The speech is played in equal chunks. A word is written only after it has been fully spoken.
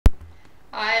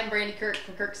Hi, I'm Brandy Kirk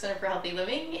from Kirk Center for Healthy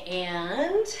Living,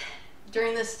 and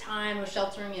during this time of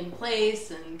sheltering in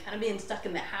place and kind of being stuck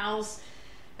in the house,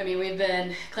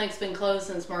 Clank's been closed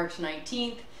since March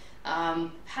 19th.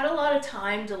 Had a lot of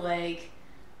time to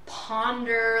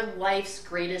ponder life's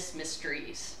greatest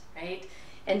mysteries, right?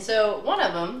 And so one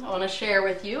of them I want to share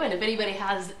with you, and if anybody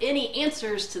has any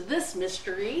answers to this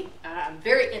mystery, I'm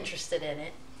very interested in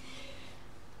it.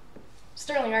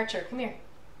 Sterling Archer, come here.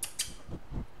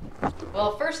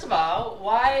 Well, first of all,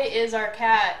 why is our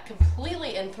cat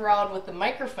completely enthralled with the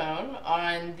microphone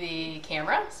on the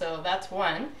camera? So that's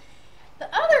one. The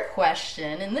other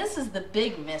question, and this is the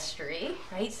big mystery,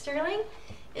 right, Sterling,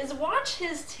 is watch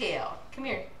his tail. Come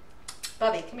here.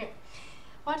 Bubby, come here.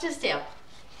 Watch his tail.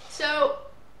 So,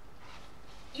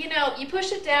 you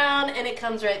push it down and it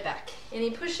comes right back. And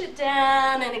you push it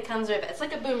down and it comes right back. It's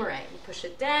like a boomerang. You push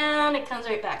it down, it comes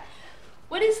right back.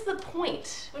 What is the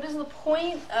point? What is the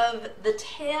point of the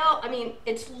tail? I mean,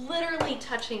 it's literally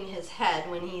touching his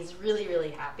head when he's really,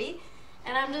 really happy.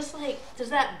 And I'm just like, does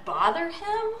that bother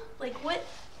him? Like what?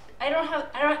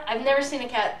 I've never seen a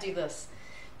cat do this.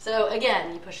 So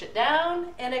again, you push it down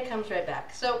and it comes right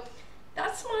back. So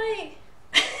that's my,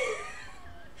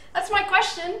 that's my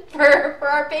question for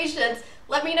our patients.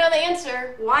 Let me know the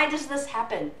answer. Why does this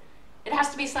happen? It has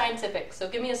to be scientific. So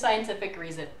give me a scientific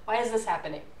reason. Why is this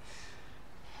happening?